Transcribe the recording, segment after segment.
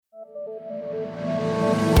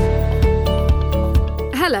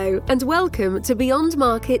Hello and welcome to Beyond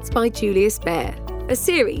Markets by Julius Baer, a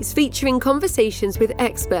series featuring conversations with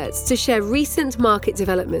experts to share recent market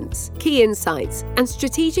developments, key insights, and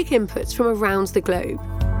strategic inputs from around the globe.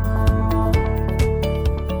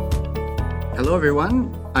 Hello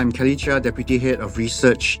everyone, I'm Kelly Chia, Deputy Head of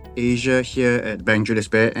Research Asia here at Bank Julius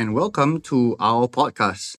Baer, and welcome to our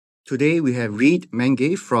podcast. Today we have Reid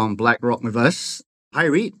Menge from BlackRock with us. Hi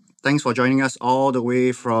Reid, thanks for joining us all the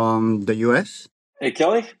way from the US. Hey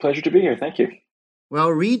Kelly, pleasure to be here. Thank you.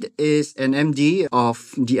 Well, Reid is an MD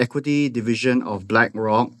of the equity division of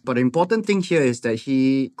BlackRock, but the important thing here is that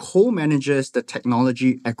he co-manages the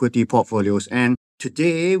technology equity portfolios. And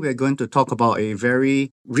today we're going to talk about a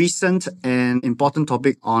very recent and important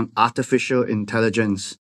topic on artificial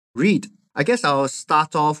intelligence. Reid, I guess I'll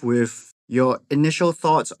start off with your initial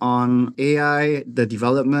thoughts on AI, the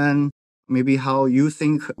development, maybe how you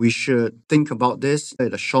think we should think about this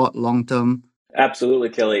at a short, long term. Absolutely,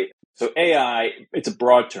 Kelly. So AI, it's a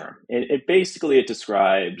broad term. It basically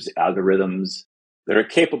describes algorithms that are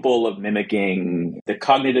capable of mimicking the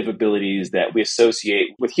cognitive abilities that we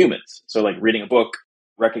associate with humans. So like reading a book,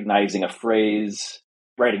 recognizing a phrase,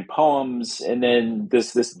 writing poems, and then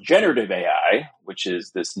this generative AI, which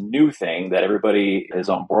is this new thing that everybody is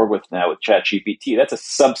on board with now with ChatGPT, that's a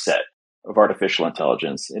subset of artificial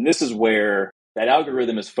intelligence. And this is where that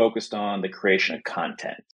algorithm is focused on the creation of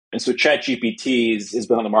content. And so ChatGPT has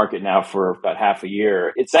been on the market now for about half a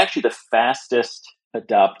year. It's actually the fastest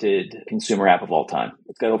adopted consumer app of all time.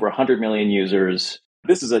 It's got over 100 million users.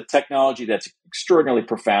 This is a technology that's extraordinarily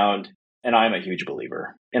profound, and I'm a huge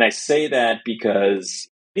believer. And I say that because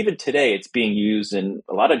even today, it's being used in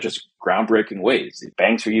a lot of just groundbreaking ways.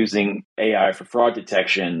 Banks are using AI for fraud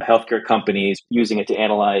detection, healthcare companies using it to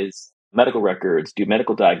analyze medical records, do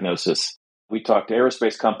medical diagnosis. We talk to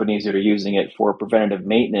aerospace companies that are using it for preventative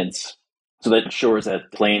maintenance so that ensures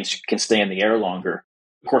that planes can stay in the air longer.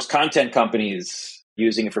 Of course, content companies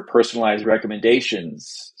using it for personalized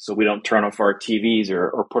recommendations so we don't turn off our TVs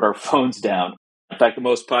or put our phones down. In fact, the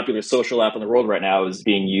most popular social app in the world right now is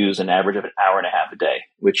being used an average of an hour and a half a day,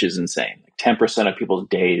 which is insane. 10% of people's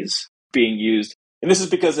days being used. And this is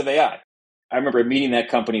because of AI. I remember meeting that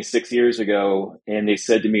company 6 years ago, and they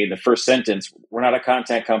said to me in the first sentence, "We're not a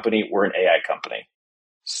content company, we're an AI company."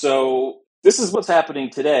 So this is what's happening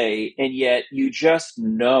today, and yet you just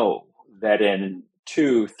know that in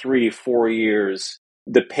 2, 3, 4 years,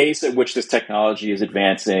 the pace at which this technology is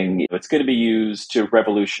advancing, it's going to be used to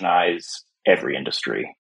revolutionize every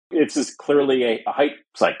industry. It's just clearly a hype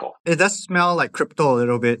cycle. It does smell like crypto a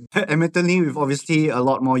little bit. Admittedly, with obviously a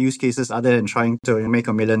lot more use cases other than trying to make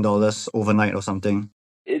 $1 million overnight or something.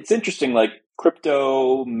 It's interesting, like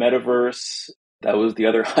crypto, metaverse, that was the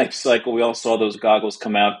other hype cycle. We all saw those goggles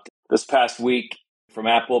come out this past week from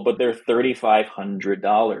Apple, but they're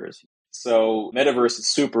 $3,500. So metaverse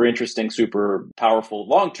is super interesting, super powerful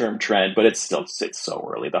long-term trend, but it's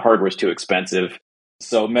so early. The hardware is too expensive.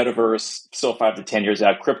 So metaverse, still 5 to 10 years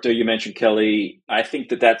out. Crypto, you mentioned, Kelly. I think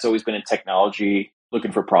that's always been in technology,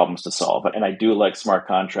 looking for problems to solve. And I do like smart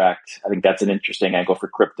contract. I think that's an interesting angle for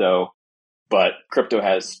crypto. But crypto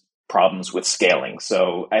has problems with scaling.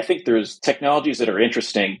 So I think there's technologies that are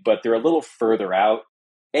interesting, but they're a little further out.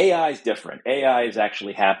 AI is different. AI is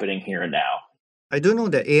actually happening here and now. I do know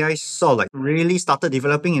that AI really started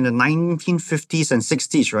developing in the 1950s and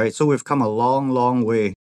 60s, right? So we've come a long, long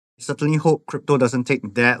way. Certainly hope crypto doesn't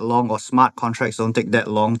take that long, or smart contracts don't take that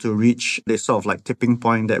long to reach this sort of tipping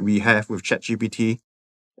point that we have with ChatGPT.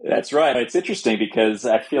 That's right. It's interesting because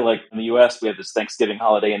I feel like in the US, we have this Thanksgiving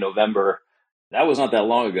holiday in November. That was not that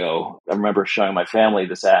long ago. I remember showing my family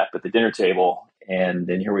this app at the dinner table, and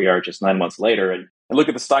then here we are just 9 months later. And look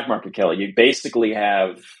at the stock market, Kelly. You basically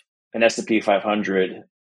have an S&P 500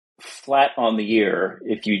 flat on the year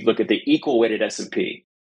if you look at the equal weighted S&P.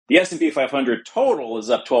 The S&P 500 total is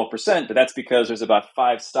up 12%, but that's because there's about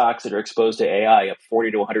 5 stocks that are exposed to AI, up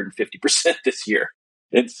 40 to 150% this year.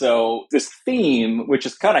 And so this theme, which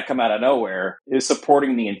has kind of come out of nowhere, is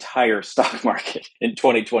supporting the entire stock market in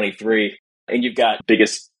 2023. And you've got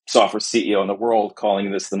biggest software CEO in the world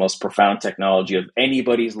calling this the most profound technology of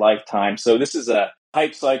anybody's lifetime. So this is a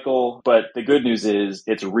hype cycle, but the good news is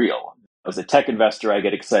it's real. As a tech investor, I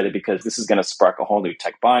get excited because this is going to spark a whole new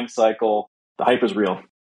tech buying cycle. The hype is real.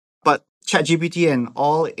 But ChatGPT and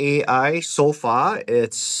all AI so far,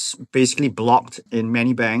 it's basically blocked in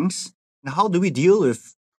many banks. Now, how do we deal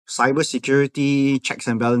with cybersecurity checks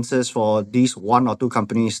and balances for these 1 or 2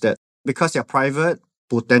 companies that, because they're private,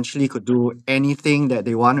 potentially could do anything that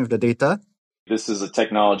they want with the data? This is a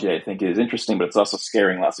technology I think is interesting, but it's also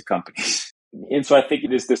scaring lots of companies. And so I think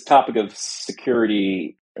it is this topic of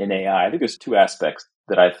security in AI. I think there's 2 aspects.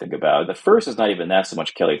 that I think about. The first is not even that so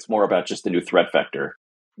much, Kelly. It's more about just the new threat vector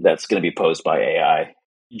that's going to be posed by AI.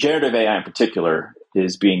 Generative AI in particular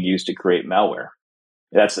is being used to create malware.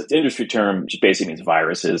 That's an industry term, which basically means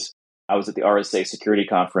viruses. I was at the RSA security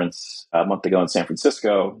conference a month ago in San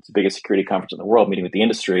Francisco. It's the biggest security conference in the world, meeting with the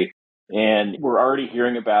industry. And we're already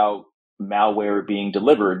hearing about malware being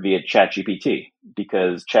delivered via ChatGPT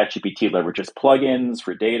because ChatGPT leverages plugins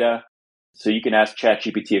for data. So you can ask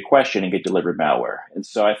ChatGPT a question and get delivered malware. And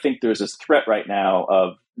so I think there's this threat right now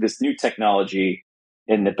of this new technology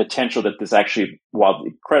and the potential that this actually, while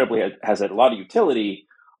incredibly has a lot of utility,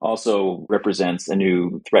 also represents a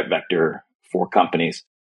new threat vector for companies.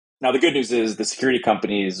 Now, the good news is the security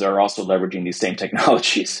companies are also leveraging these same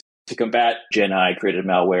technologies to combat Gen I created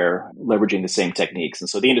malware, leveraging the same techniques. And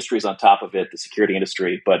so the industry is on top of it, the security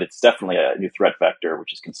industry, but it's definitely a new threat vector,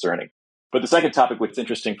 which is concerning. But the second topic, which is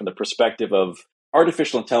interesting from the perspective of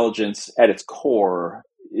artificial intelligence at its core,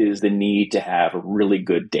 is the need to have really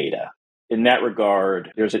good data. In that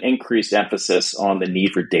regard, there's an increased emphasis on the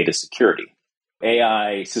need for data security.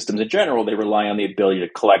 AI systems in general, they rely on the ability to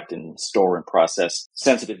collect and store and process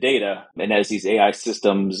sensitive data. And as these AI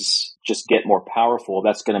systems just get more powerful,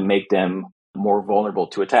 that's going to make them more vulnerable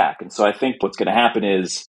to attack. And so I think what's going to happen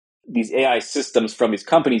is these AI systems from these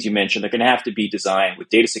companies you mentioned, they're going to have to be designed with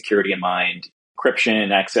data security in mind,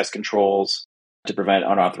 encryption, access controls to prevent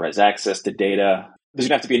unauthorized access to data. There's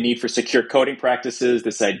going to have to be a need for secure coding practices,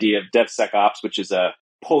 this idea of DevSecOps, which is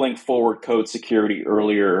pulling forward code security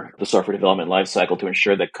earlier the software development lifecycle to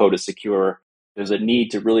ensure that code is secure. There's a need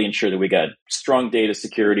to really ensure that we got strong data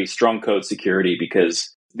security, strong code security,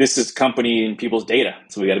 because this is company and people's data.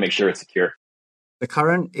 So we got to make sure it's secure. The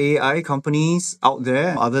current AI companies out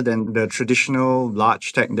there, other than the traditional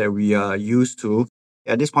large tech that we are used to,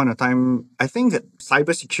 at this point of time, I think that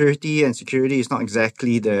cybersecurity and security is not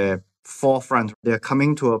exactly the forefront. They're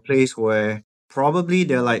coming to a place where probably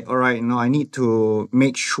they're like, all right, I need to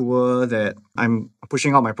make sure that I'm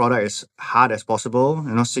pushing out my product as hard as possible.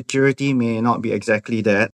 Security may not be exactly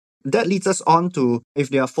that. That leads us on to, if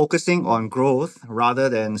they are focusing on growth rather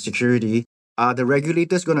than security, are the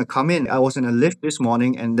regulators going to come in? I was in a lift this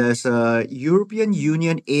morning and there's a European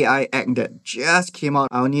Union AI Act that just came out.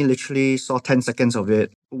 I only literally saw 10 seconds of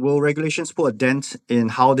it. Will regulations put a dent in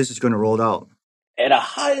how this is going to roll out? At a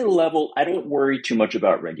high level, I don't worry too much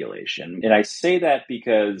about regulation. And I say that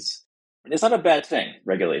because it's not a bad thing,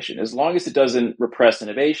 regulation. As long as it doesn't repress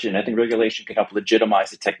innovation, I think regulation can help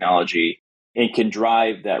legitimize the technology and can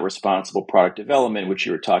drive that responsible product development, which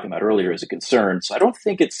you were talking about earlier, as a concern. So I don't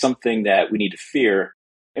think it's something that we need to fear.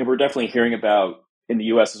 And we're definitely hearing about in the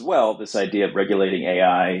US as well, this idea of regulating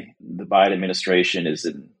AI. The Biden administration is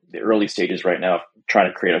in the early stages right now of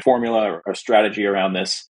trying to create a formula or a strategy around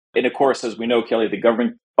this. And of course, as we know, Kelly, the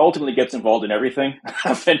government ultimately gets involved in everything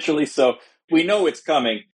eventually. So we know it's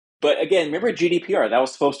coming. But again, remember GDPR, that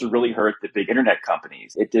was supposed to really hurt the big internet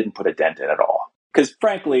companies. It didn't put a dent in it at all. Because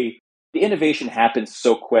frankly, the innovation happens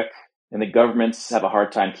so quick and the governments have a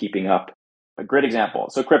hard time keeping up. A great example.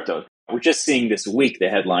 So crypto, we're just seeing this week the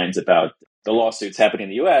headlines about the lawsuits happening in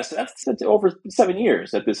the US. That's over 7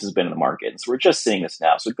 years that this has been in the market. And so we're just seeing this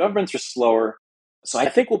now. So governments are slower. So I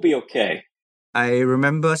think we'll be okay. I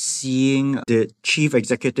remember seeing the chief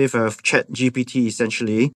executive of ChatGPT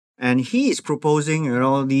essentially, and he is proposing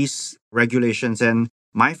all these regulations. And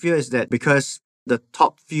my fear is that because the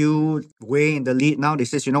top few way in the lead now, they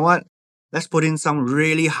says, you know what? Let's put in some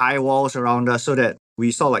really high walls around us so that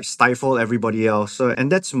we sort of like stifle everybody else. So, and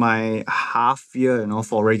that's my half fear,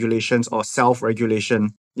 for regulations or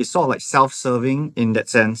self-regulation. It's sort of like self-serving in that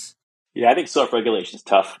sense. Yeah, I think self-regulation is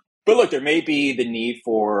tough. But look, there may be the need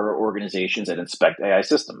for organizations that inspect AI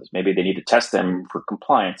systems. Maybe they need to test them for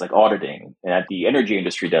compliance, like auditing. And the energy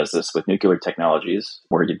industry does this with nuclear technologies,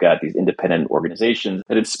 where you've got these independent organizations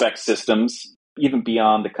that inspect systems. Even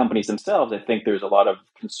beyond the companies themselves, I think there's a lot of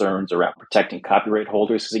concerns around protecting copyright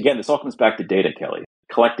holders. Because again, this all comes back to data, Kelly,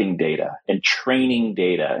 collecting data and training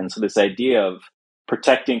data. And so this idea of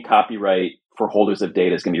protecting copyright for holders of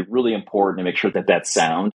data is going to be really important to make sure that that's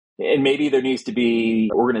sound. And maybe there needs to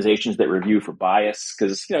be organizations that review for bias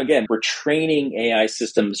because, again, we're training AI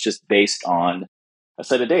systems just based on a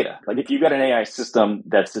set of data. Like if you've got an AI system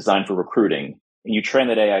that's designed for recruiting and you train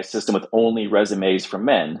that AI system with only resumes from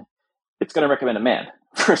men, it's going to recommend a man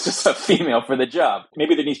versus a female for the job.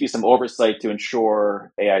 Maybe there needs to be some oversight to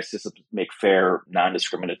ensure AI systems make fair,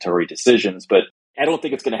 non-discriminatory decisions, but I don't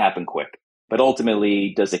think it's going to happen quick. But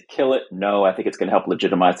ultimately, does it kill it? No, I think it's going to help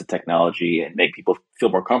legitimize the technology and make people feel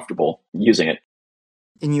more comfortable using it.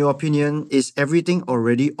 In your opinion, is everything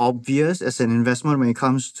already obvious as an investment when it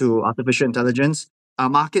comes to artificial intelligence? Are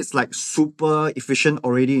markets like super efficient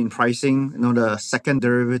already in pricing? The second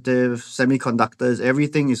derivative, semiconductors,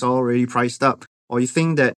 everything is already priced up. Or you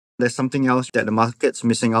think that there's something else that the market's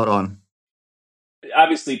missing out on?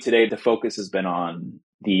 Obviously, today the focus has been on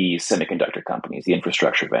the semiconductor companies, the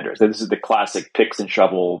infrastructure vendors. This is the classic picks and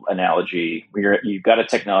shovel analogy, where you've got a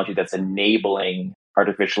technology that's enabling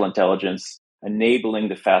artificial intelligence, enabling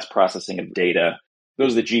the fast processing of data.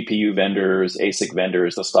 Those are the GPU vendors, ASIC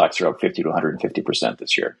vendors. The stocks are up 50 to 150%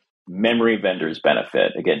 this year. Memory vendors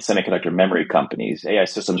benefit. Again, semiconductor memory companies, AI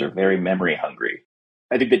systems are very memory hungry.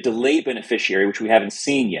 I think the delayed beneficiary, which we haven't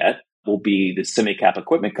seen yet, will be the semi-cap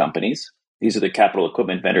equipment companies. These are the capital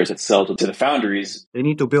equipment vendors that sell to the foundries. They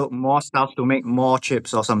need to build more stuff to make more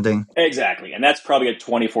chips or something. Exactly. And that's probably a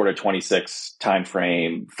 24 to 26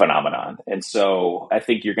 timeframe phenomenon. And so I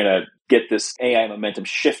think you're going to get this AI momentum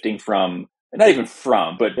shifting from, not even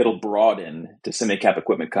from, but it'll broaden to semi-cap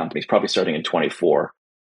equipment companies, probably starting in 24.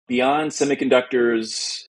 Beyond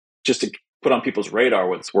semiconductors, just to put on people's radar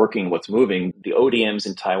what's working, what's moving, the ODMs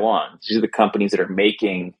in Taiwan. These are the companies that are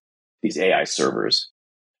making these AI servers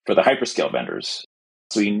for the hyperscale vendors.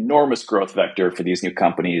 So enormous growth vector for these new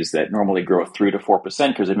companies that normally grow 3 to 4%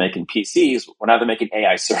 because they're making PCs. Well, now they're making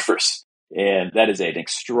AI servers. And that is an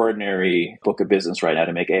extraordinary book of business right now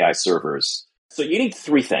to make AI servers. So you need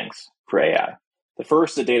three things for AI. The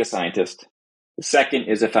first, a data scientist. The second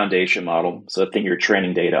is a foundation model, so the thing you're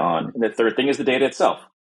training data on. And the third thing is the data itself.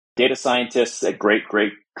 Data scientists, a great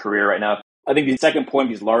career right now. I think the second point,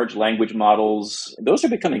 these large language models, those are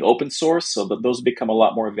becoming open source, so those become a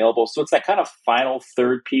lot more available. So it's that kind of final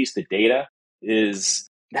third piece, the data,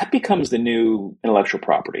 that becomes the new intellectual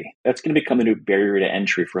property. That's going to become the new barrier to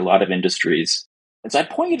entry for a lot of industries. And so I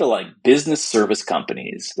point you to like business service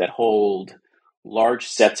companies that hold large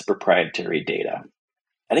sets of proprietary data.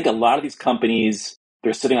 I think a lot of these companies,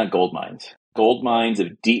 they're sitting on gold mines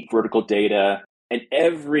of deep vertical data, and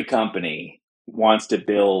every company wants to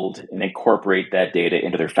build and incorporate that data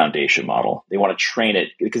into their foundation model. They want to train it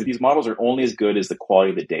because these models are only as good as the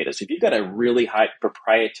quality of the data. So if you've got a really high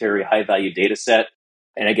proprietary, high value data set,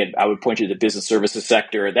 and again, I would point you to the business services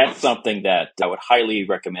sector, that's something that I would highly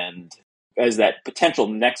recommend as that potential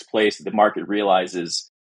next place that the market realizes,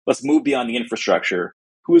 let's move beyond the infrastructure.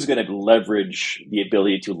 Who's going to leverage the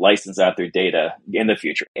ability to license out their data in the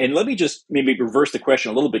future? And let me just maybe reverse the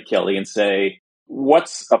question a little bit, Kelly, and say,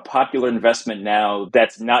 what's a popular investment now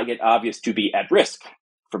that's not yet obvious to be at risk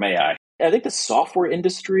from AI? I think the software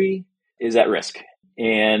industry is at risk.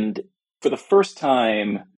 And for the first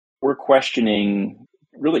time, we're questioning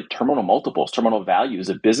really terminal multiples, terminal values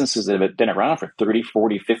of businesses that have been around for 30,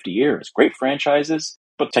 40, 50 years. Great franchises,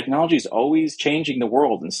 but technology is always changing the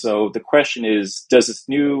world. And so the question is, does this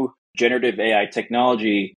new generative AI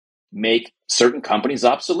technology make certain companies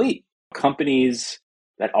obsolete? Companies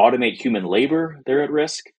that automate human labor, they're at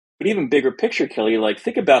risk. But even bigger picture, Kelly, like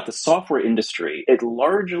think about the software industry. It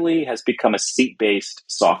largely has become a seat-based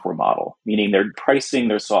software model, meaning they're pricing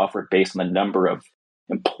their software based on the number of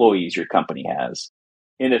employees your company has.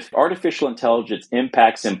 And if artificial intelligence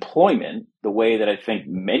impacts employment the way that I think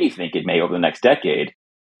many think it may over the next decade,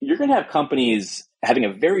 you're going to have companies having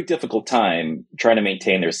a very difficult time trying to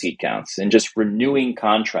maintain their seat counts and just renewing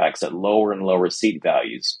contracts at lower and lower seat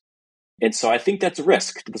values. And so I think that's a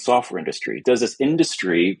risk to the software industry. Does this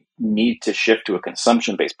industry need to shift to a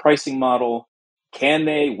consumption-based pricing model? Can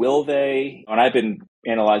they? Will they? And I've been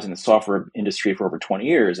analyzing the software industry for over 20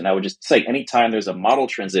 years, and I would just say anytime there's a model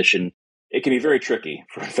transition, it can be very tricky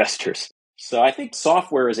for investors. So I think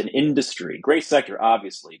software is an industry, great sector,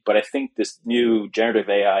 obviously, but I think this new generative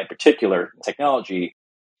AI in particular technology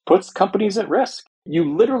puts companies at risk.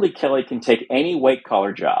 You literally, Kelly, can take any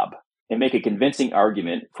white-collar job and make a convincing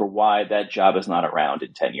argument for why that job is not around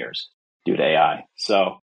in 10 years due to AI.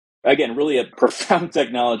 So again, really a profound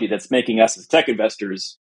technology that's making us as tech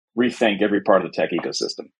investors rethink every part of the tech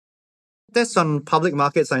ecosystem. That's on public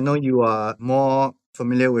markets. I know you are more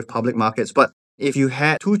familiar with public markets, but if you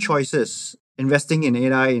had two choices, investing in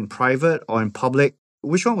AI in private or in public,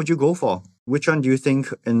 which one would you go for? Which one do you think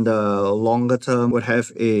in the longer term would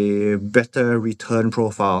have a better return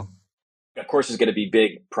profile? Of course, there's going to be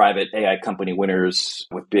big private AI company winners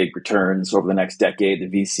with big returns over the next decade.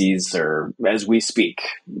 The VCs are, as we speak,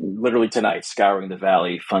 literally tonight, scouring the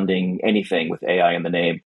valley, funding anything with AI in the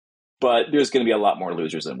name. But there's going to be a lot more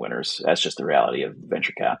losers than winners. That's just the reality of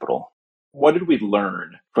venture capital. What did we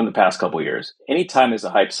learn from the past couple of years? Anytime there's a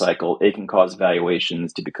hype cycle, it can cause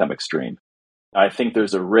valuations to become extreme. I think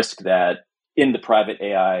there's a risk that in the private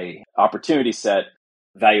AI opportunity set,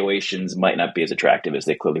 valuations might not be as attractive as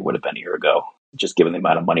they clearly would have been a year ago, just given the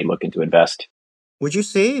amount of money looking to invest. Would you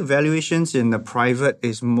say valuations in the private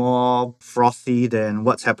is more frothy than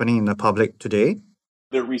what's happening in the public today?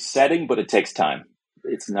 They're resetting, but it takes time.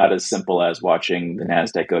 It's not as simple as watching the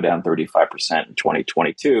NASDAQ go down 35% in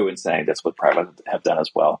 2022 and saying that's what private have done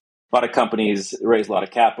as well. A lot of companies raised a lot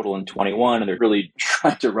of capital in 21 and they're really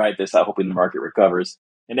trying to ride this out, hoping the market recovers.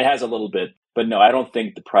 And it has a little bit. But no, I don't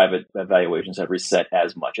think the private valuations have reset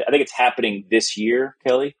as much. I think it's happening this year,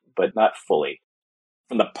 Kelly, but not fully.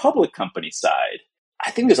 From the public company side, I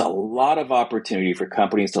think there's a lot of opportunity for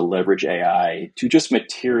companies to leverage AI to just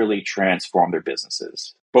materially transform their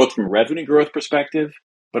businesses, both from revenue growth perspective,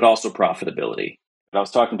 but also profitability. I was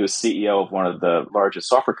talking to a CEO of one of the largest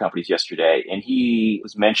software companies yesterday, and he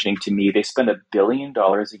was mentioning to me they spend $1 billion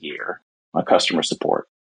a year on customer support.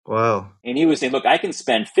 Wow. And he was saying, look, I can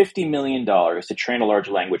spend $50 million to train a large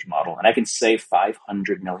language model, and I can save $500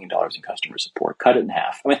 million in customer support. Cut it in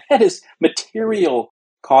half. I mean, that is material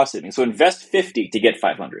cost saving. So invest 50 to get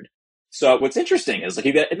 500. So what's interesting is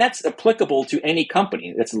and that's applicable to any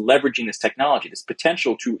company that's leveraging this technology, this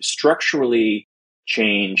potential to structurally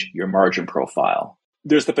change your margin profile.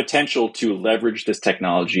 There's the potential to leverage this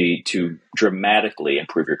technology to dramatically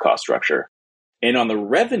improve your cost structure. And on the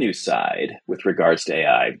revenue side, with regards to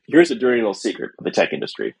AI, here's a dirty little secret of the tech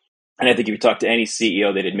industry. And I think if you talk to any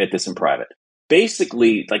CEO, they'd admit this in private.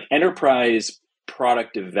 Basically, like enterprise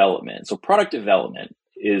product development. So product development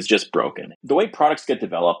is just broken. The way products get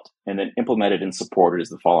developed and then implemented and supported is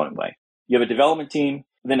the following way. You have a development team,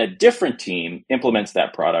 then a different team implements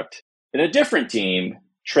that product, and a different team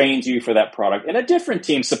trains you for that product, and a different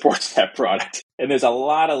team supports that product. And there's a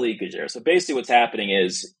lot of leakage there. So basically what's happening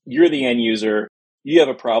is you're the end user, you have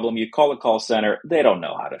a problem, you call a call center, they don't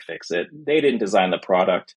know how to fix it. They didn't design the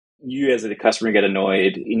product. You as a customer get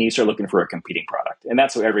annoyed and you start looking for a competing product. And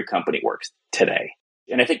that's how every company works today.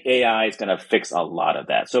 And I think AI is going to fix a lot of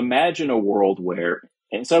that. So imagine a world where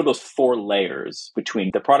instead of those 4 layers between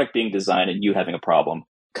the product being designed and you having a problem,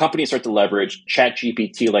 companies start to leverage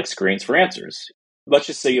ChatGPT-like screens for answers. Let's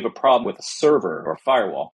just say you have a problem with a server or a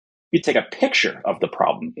firewall. You take a picture of the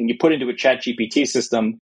problem and you put it into a ChatGPT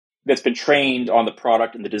system that's been trained on the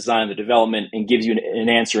product and the design, the development, and gives you an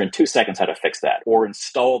answer in 2 seconds how to fix that or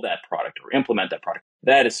install that product or implement that product.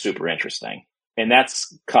 That is super interesting. And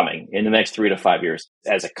that's coming in the next 3 to 5 years.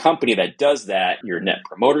 As a company that does that, your net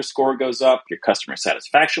promoter score goes up, your customer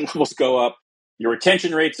satisfaction levels go up, your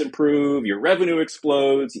retention rates improve, your revenue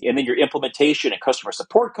explodes, and then your implementation and customer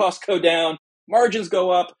support costs go down, margins go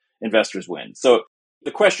up, investors win. So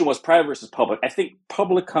the question was private versus public. I think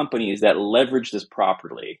public companies that leverage this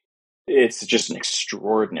properly, it's just an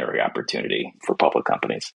extraordinary opportunity for public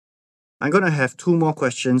companies. I'm going to have 2 more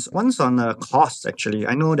questions. One's on costs, actually.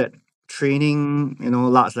 I know that training,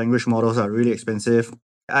 large language models are really expensive.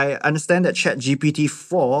 I understand that ChatGPT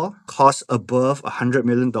 4 costs above $100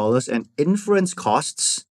 million and inference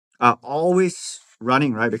costs are always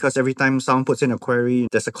running, right? Because every time someone puts in a query,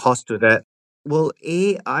 there's a cost to that. Will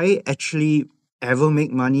AI actually ever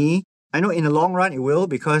make money? I know in the long run it will,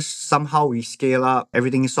 because somehow we scale up,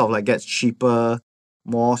 everything sort of like gets cheaper,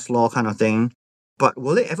 Moore's law kind of thing. But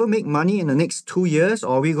will it ever make money in the next 2 years?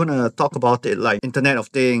 Or are we going to talk about it like Internet of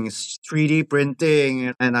Things, 3D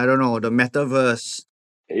printing, and I don't know, the metaverse?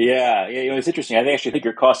 Yeah, it's interesting. I actually think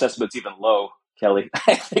your cost estimate's even low, Kelly.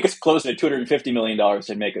 I think it's closer to $250 million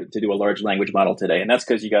to do a large language model today. And that's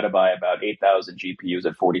because you got to buy about 8,000 GPUs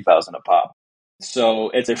at $40,000 a pop.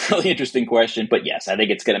 So it's a really interesting question. But yes, I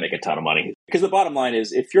think it's going to make a ton of money. Because the bottom line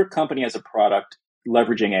is, if your company has a product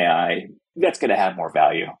leveraging AI, that's going to have more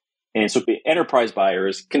value. And so enterprise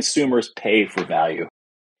buyers, consumers pay for value.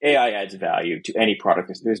 AI adds value to any product.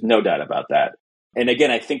 There's no doubt about that. And again,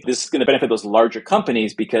 I think this is going to benefit those larger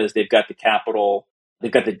companies because they've got the capital, they've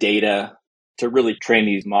got the data to really train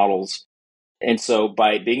these models. And so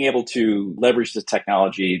by being able to leverage this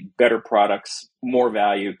technology, better products, more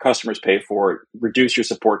value, customers pay for it, reduce your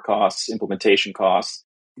support costs, implementation costs,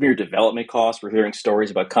 your development costs. We're hearing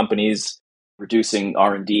stories about companies reducing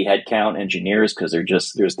R&D headcount, engineers, because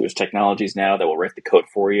there's technologies now that will write the code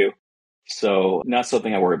for you. So not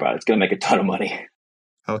something I worry about. It's going to make a ton of money.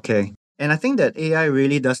 Okay. And I think that AI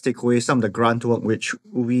really does take away some of the grunt work which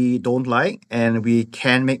we don't like and we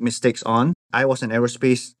can make mistakes on. I was an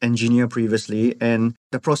aerospace engineer previously, and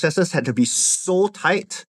the processes had to be so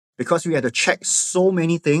tight because we had to check so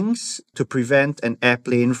many things to prevent an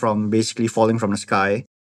airplane from basically falling from the sky.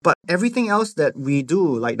 But everything else that we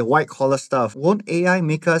do, like the white collar stuff, won't AI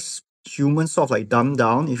make us humans sort of like dumb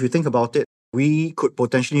down? If you think about it, we could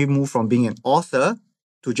potentially move from being an author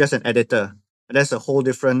to just an editor. That's a whole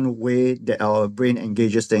different way that our brain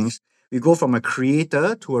engages things. We go from a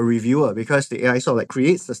creator to a reviewer because the AI sort of like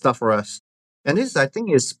creates the stuff for us. And this, I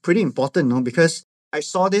think, is pretty important, no? Because I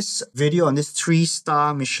saw this video on this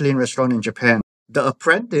 3-star Michelin restaurant in Japan. The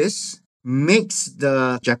apprentice makes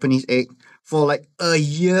the Japanese egg for like a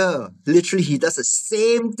year. Literally, he does the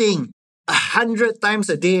same thing 100 times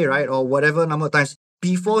a day, right? Or whatever number of times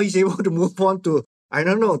before he's able to move on to, I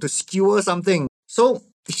don't know, to skewer something. So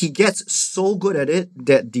he gets so good at it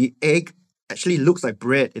that the egg actually looks like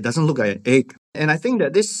bread. It doesn't look like an egg. And I think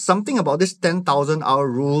that this something about this 10,000 hour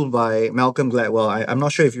rule by Malcolm Gladwell. I'm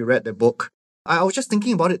not sure if you read the book. I was just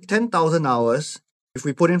thinking about it. 10,000 hours, if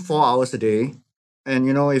we put in 4 hours a day, and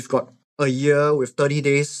if you've got a year with 30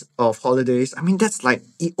 days of holidays, I mean, that's like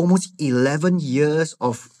almost 11 years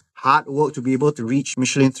of hard work to be able to reach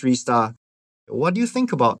Michelin 3-star. What do you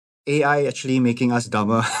think about AI actually making us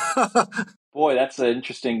dumber? Boy, that's an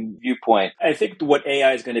interesting viewpoint. I think what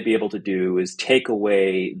AI is going to be able to do is take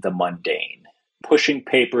away the mundane, pushing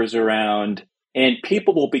papers around, and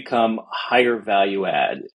people will become higher value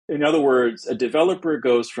add. In other words, a developer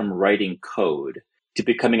goes from writing code to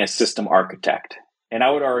becoming a system architect. And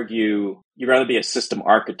I would argue you'd rather be a system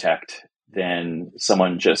architect than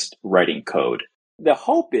someone just writing code. The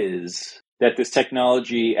hope is that this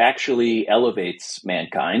technology actually elevates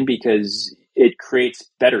mankind because it creates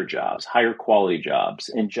better jobs, higher quality jobs,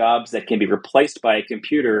 and jobs that can be replaced by a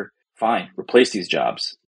computer. Fine, replace these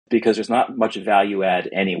jobs because there's not much value add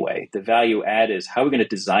anyway. The value add is how are we going to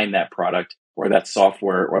design that product or that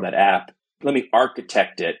software or that app? Let me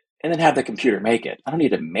architect it and then have the computer make it. I don't need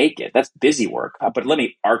to make it. That's busy work, but let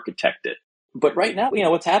me architect it. But right now,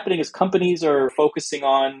 what's happening is companies are focusing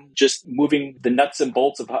on just moving the nuts and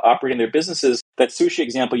bolts of operating their businesses. That sushi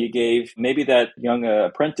example you gave, maybe that young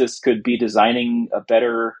apprentice could be designing a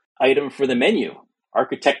better item for the menu,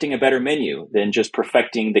 architecting a better menu than just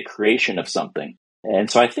perfecting the creation of something.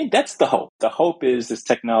 And so I think that's the hope. The hope is this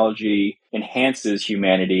technology enhances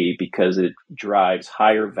humanity because it drives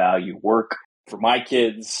higher value work for my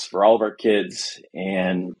kids, for all of our kids,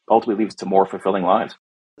 and ultimately leads to more fulfilling lives.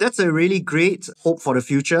 That's a really great hope for the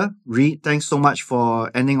future. Reid, thanks so much for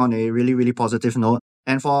ending on a really, really positive note.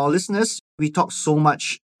 And for our listeners, we talked so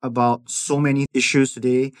much about so many issues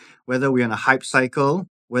today, whether we're in a hype cycle,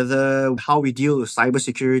 whether how we deal with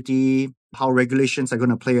cybersecurity, how regulations are going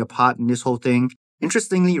to play a part in this whole thing.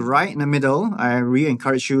 Interestingly, right in the middle, I really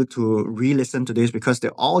encourage you to re-listen to this because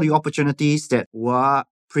they're all the opportunities that were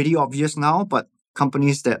pretty obvious now, but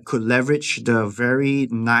companies that could leverage the very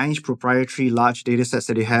nice proprietary large data sets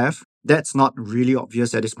that they have. That's not really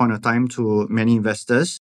obvious at this point of time to many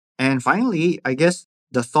investors. And finally, I guess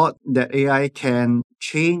the thought that AI can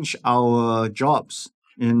change our jobs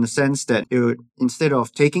in the sense that it would, instead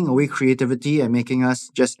of taking away creativity and making us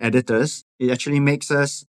just editors, it actually makes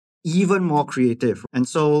us even more creative. And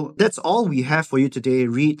so that's all we have for you today.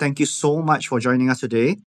 Reid, thank you so much for joining us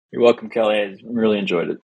today. You're welcome, Kelly. I really enjoyed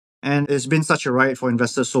it. And it's been such a ride for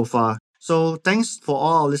investors so far. So thanks for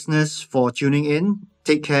all our listeners for tuning in.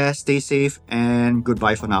 Take care, stay safe, and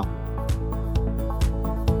goodbye for now.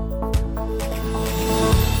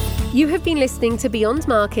 You have been listening to Beyond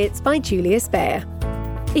Markets by Julius Baer.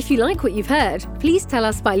 If you like what you've heard, please tell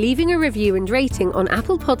us by leaving a review and rating on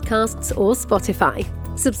Apple Podcasts or Spotify.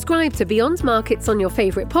 Subscribe to Beyond Markets on your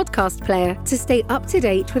favourite podcast player to stay up to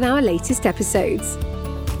date with our latest episodes.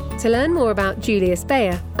 To learn more about Julius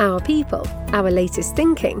Baer, our people, our latest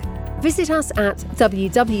thinking, visit us at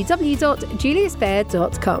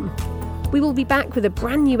www.juliusbaer.com. We will be back with a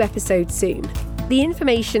brand new episode soon. The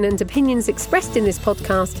information and opinions expressed in this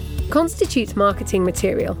podcast constitute marketing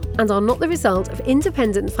material and are not the result of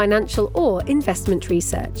independent financial or investment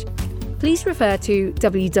research. Please refer to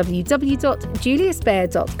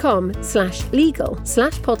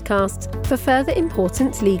www.juliusbaer.com/legal/podcast for further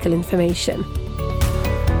important legal information.